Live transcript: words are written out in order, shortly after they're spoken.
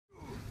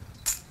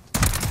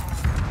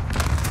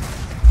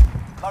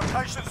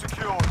Location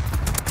secured.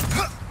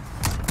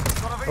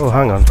 Oh,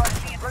 hang on.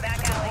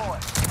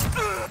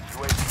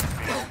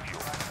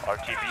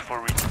 RTB for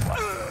resupply.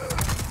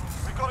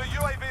 We've got a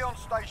UAV on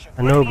station.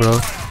 I know, bro.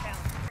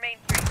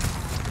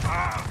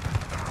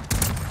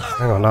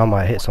 Hang on, now I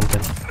might hit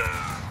something.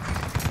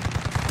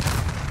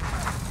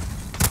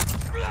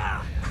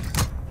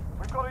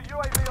 We've got a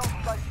UAV on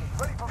station,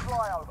 ready for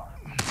flyover.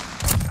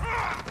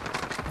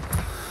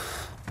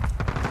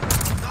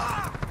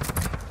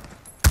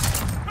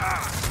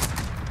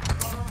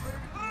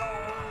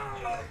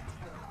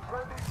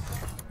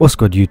 What's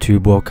good,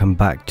 YouTube? Welcome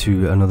back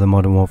to another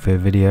Modern Warfare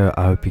video.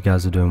 I hope you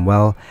guys are doing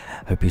well.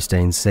 Hope you're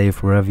staying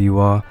safe wherever you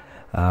are.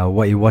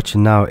 What you're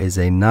watching now is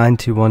a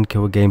 91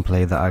 kill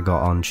gameplay that I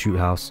got on Shoot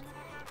House.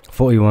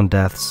 41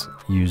 deaths,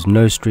 used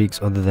no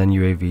streaks other than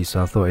UAV,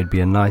 so I thought it'd be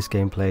a nice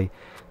gameplay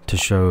to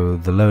show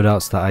the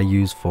loadouts that I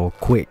use for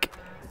quick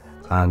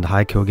and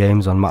high kill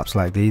games on maps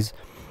like these.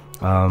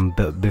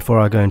 But before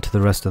I go into the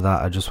rest of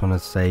that, I just want to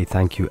say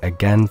thank you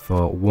again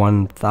for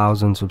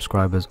 1,000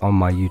 subscribers on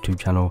my YouTube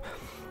channel.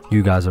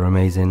 You guys are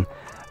amazing.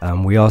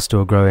 We are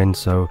still growing,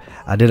 so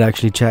I did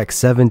actually check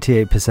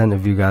 78%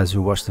 of you guys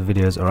who watch the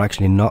videos are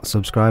actually not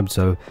subscribed.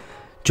 So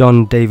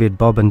John, David,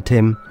 Bob and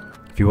Tim,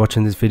 if you're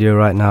watching this video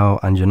right now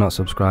and you're not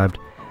subscribed,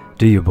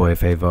 do your boy a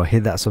favor,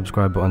 hit that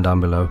subscribe button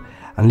down below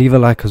and leave a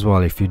like as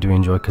well if you do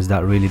enjoy, because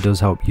that really does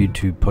help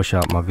YouTube push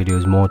out my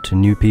videos more to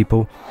new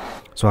people.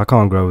 So I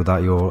can't grow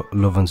without your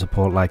love and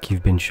support like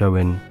you've been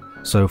showing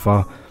so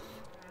far.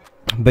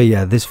 But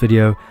yeah, this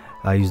video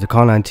I used the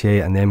Kar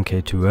 98 and the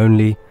MK2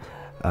 only.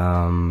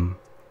 And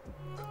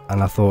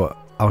I thought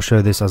I'll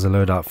show this as a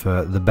loadout,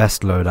 for the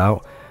best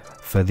loadout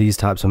for these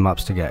types of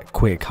maps to get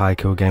quick high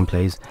kill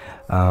gameplays.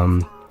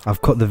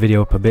 I've cut the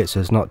video up a bit so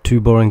it's not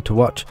too boring to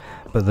watch,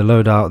 but the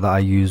loadout that I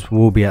use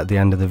will be at the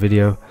end of the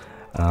video,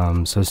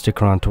 so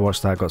stick around to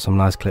watch that. Got some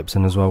nice clips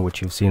in as well,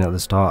 which you've seen at the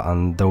start,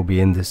 and they'll be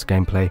in this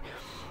gameplay.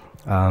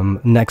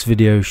 Next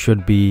video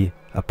should be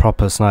a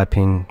proper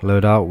sniping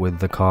loadout with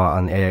the car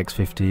and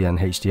AX50 and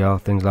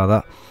HDR, things like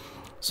that,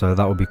 so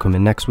that will be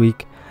coming next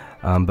week.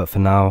 But for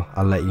now,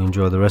 I'll let you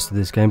enjoy the rest of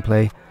this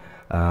gameplay.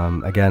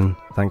 Again,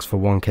 thanks for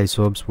 1k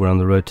subs. We're on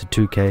the road to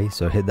 2k,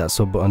 so hit that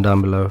sub button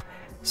down below,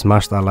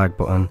 smash that like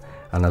button,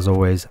 and as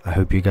always, I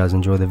hope you guys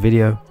enjoy the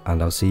video,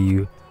 and I'll see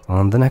you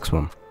on the next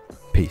one.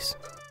 Peace.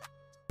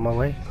 On my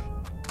way.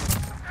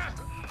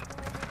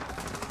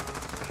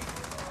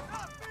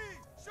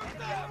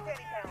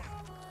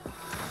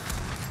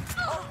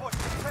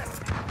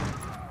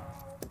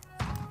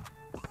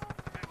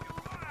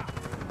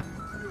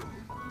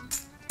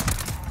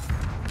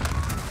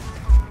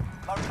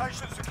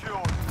 Location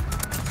secured.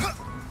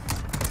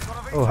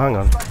 Oh, hang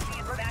on.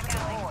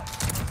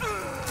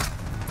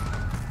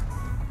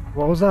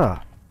 What was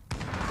that?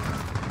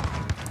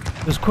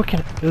 It was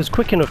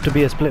quick enough to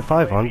be a split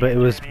 5 on, but it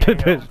was split.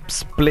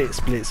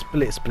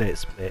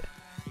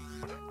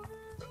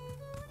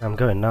 I'm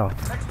going now.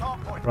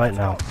 Right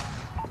now.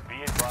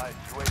 Be advised,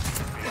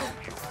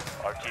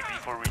 RTB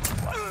for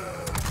resupply.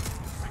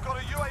 We've got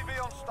a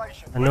UAV on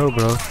station. I know,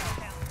 bro.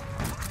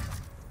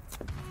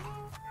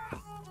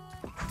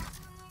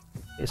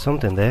 It's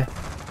something there.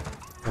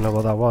 I don't know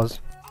what that was.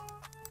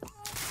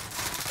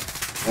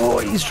 Oh,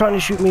 he's trying to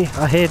shoot me.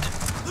 I hid.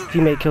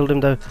 Teammate killed him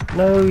though.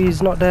 No,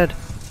 he's not dead.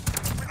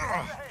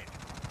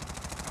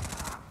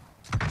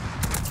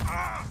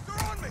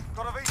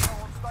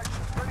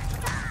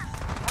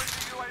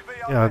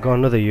 Yeah, I got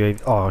another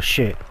UAV. Oh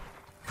shit.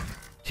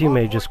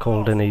 Teammate just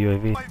called in a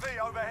UAV.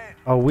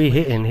 Oh, we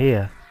hitting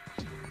here.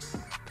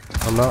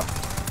 I'm not.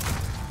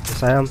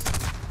 Yes, I am.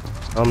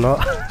 I'm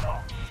not.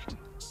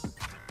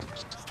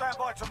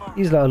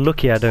 He's like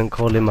lucky I don't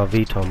call him my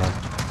VTOL, man.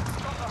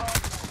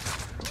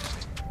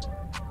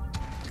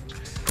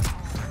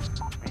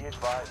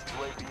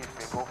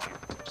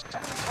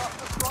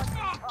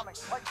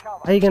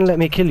 How are you gonna let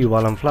me kill you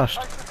while I'm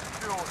flashed?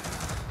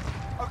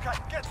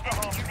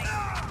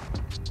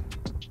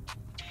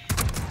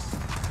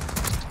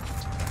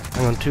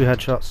 Hang on, 2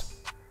 headshots.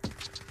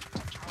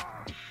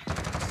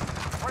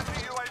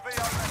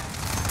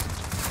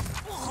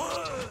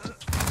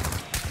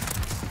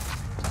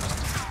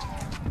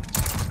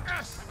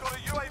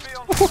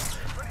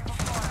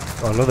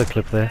 Oh, another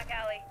clip there.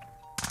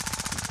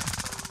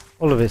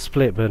 All of it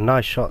split, but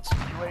nice shots.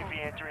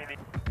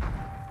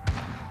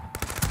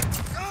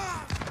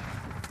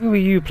 Who are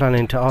you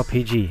planning to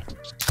RPG?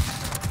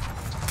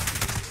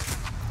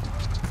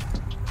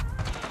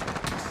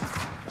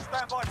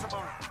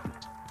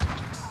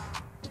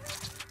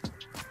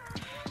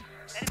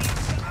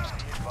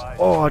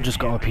 Oh, I just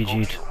got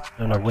RPG'd.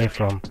 Don't know where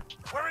from.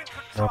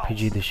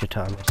 RPG this shit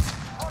out of me.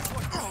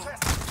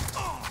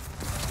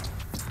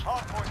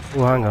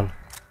 Oh, hang on.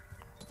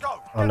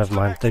 Oh, never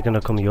mind. They're gonna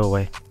come your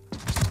way.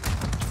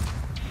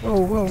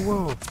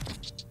 Whoa.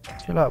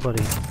 Chill out,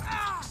 buddy.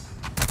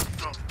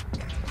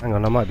 Hang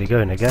on, I might be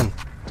going again.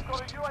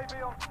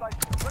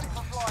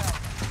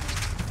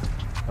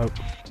 Oh.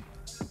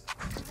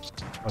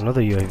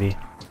 Another UAV.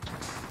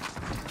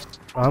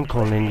 I'm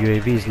calling in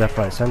UAVs left,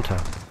 right, center.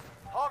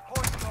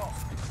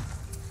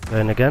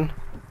 Going again.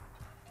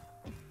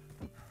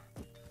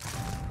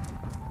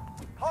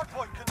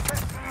 Hardpoint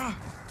contested.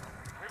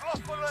 We've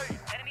lost the lead.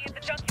 Enemy at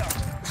the junkyard.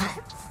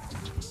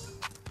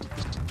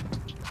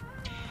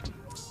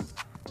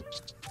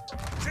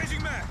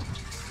 Changing mag.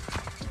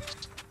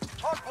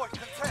 Hardpoint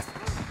contested.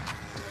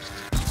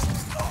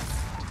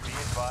 Be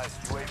advised,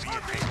 UAV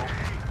is able.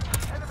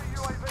 Enemy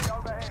UAV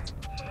overhead.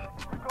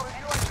 We've got a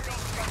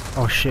UAV.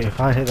 Oh shit,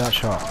 if I hit that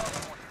shot.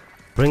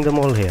 Bring them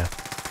all here.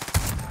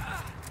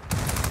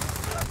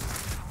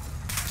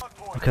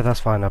 Okay,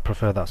 that's fine, I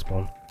prefer that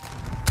spawn.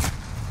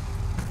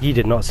 He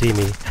did not see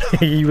me.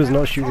 He was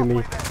not shooting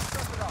me.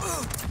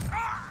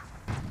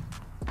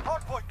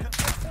 Hardpoint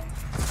contested.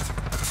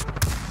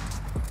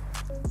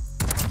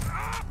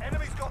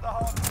 Enemy's got the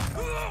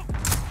hardpoint.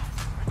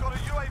 We've got a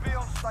UAV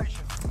on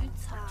station.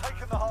 We've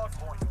taken the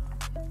hardpoint.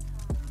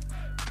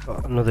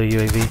 Got another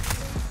UAV.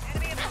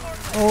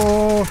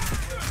 Oh!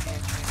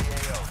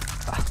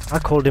 I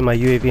called him my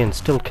UAV and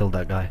still killed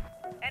that guy.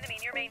 Enemy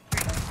near main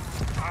street.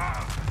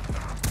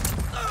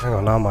 Hang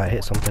on, now I might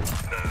hit something.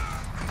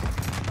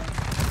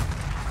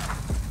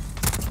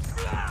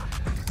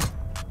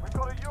 We've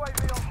got a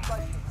UAV on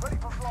station, ready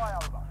for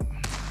flyover.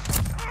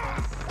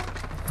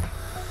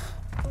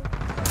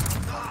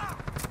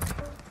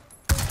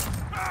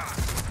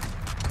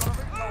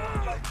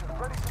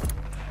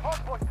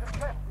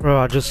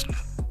 Bro,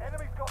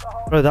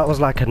 Bro, that was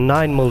like a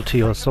 9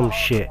 multi or some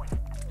shit.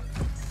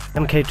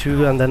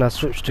 MK2 and then I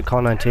switched to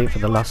Car 98 for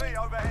the last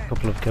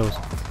couple of kills.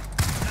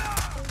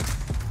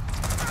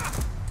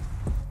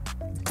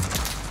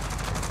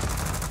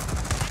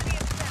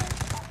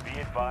 Be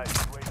advised,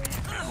 UAV is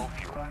single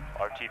fuel.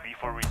 RTB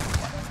for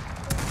resupply.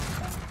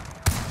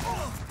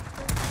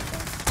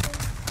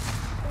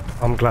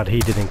 I'm glad he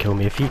didn't kill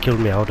me. If he killed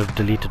me, I would have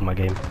deleted my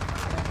game.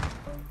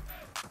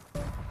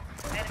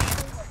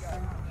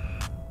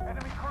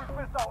 Enemy cruise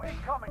missile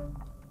incoming.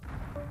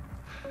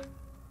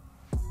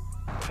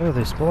 Where are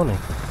they spawning?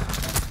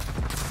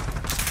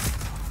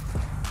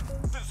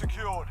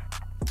 Secured.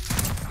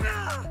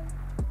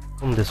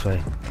 Come this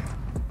way.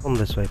 Come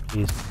this way,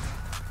 please.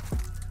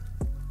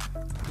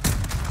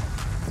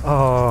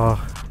 Oh,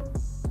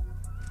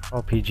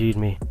 RPG'd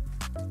me.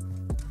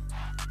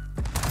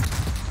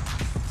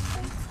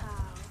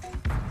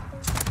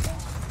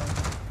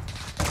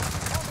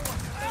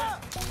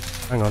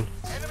 Hang on.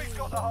 Enemy's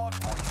got the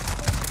hardpoint.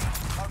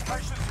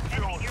 Location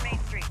secured. Enemy near main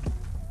street.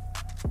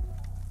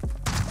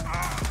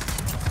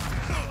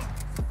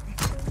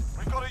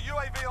 We've got a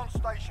UAV on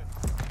station.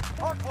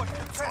 Hardpoint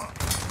contested.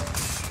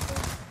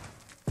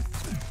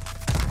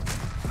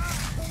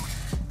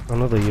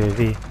 Another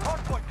UAV.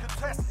 Hardpoint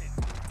contested.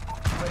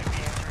 UAV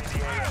entering the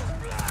AO.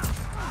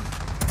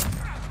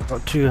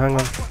 Got two, hang on.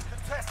 Hardpoint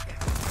contested.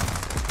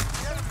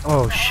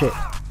 Oh shit.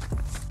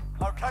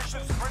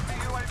 Location friendly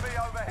UAV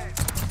overhead.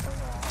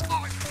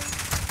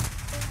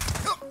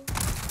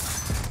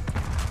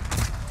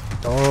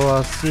 Oh,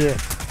 I see it.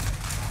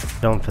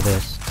 Done for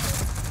this.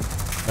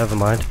 Never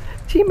mind.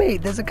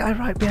 Teammate, there's a guy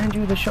right behind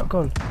you with a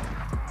shotgun.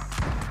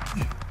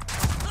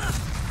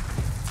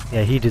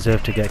 Yeah, he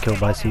deserved to get killed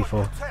by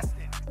C4.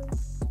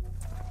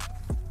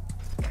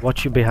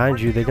 Watch you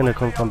behind you, they're gonna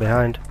come from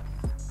behind.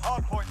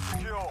 Hardpoint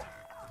secure.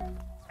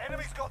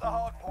 Enemy's got the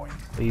hardpoint.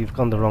 But you've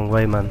gone the wrong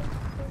way, man.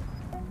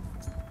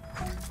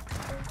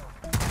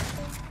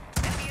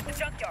 Enemy at the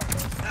junkyard.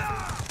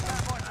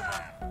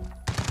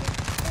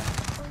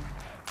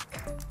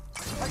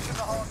 Taking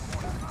the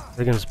hardpoint.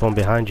 They're gonna spawn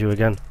behind you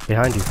again.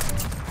 Behind you.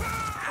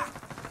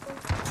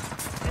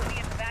 Enemy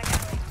at the back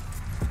alley.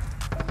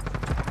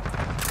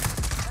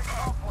 Take the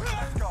hardpoint.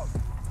 Let's go.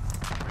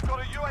 We've got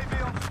a UAV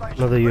on station.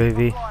 Another ready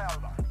for UAV.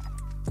 flyover.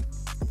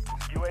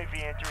 UAV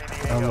entering the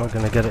AO. I'm not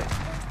gonna get it.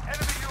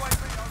 Enemy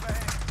UAV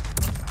overhead.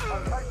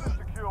 Location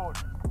secured.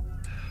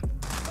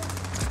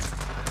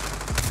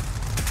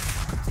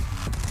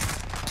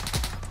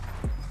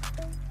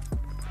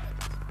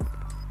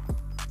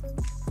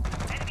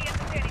 Enemy at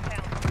the standing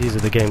pound. These are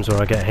the games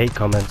where I get hate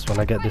comments when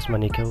I get this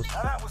many kills.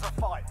 Now that was a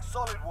fight.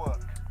 Solid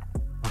work.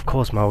 Of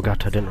course,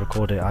 Maogata didn't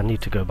record it. I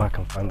need to go back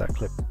and find that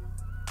clip.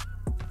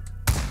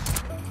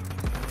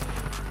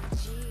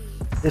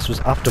 This was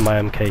after my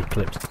MK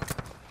clips.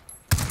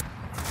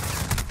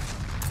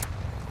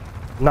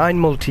 9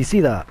 multi, see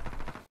that?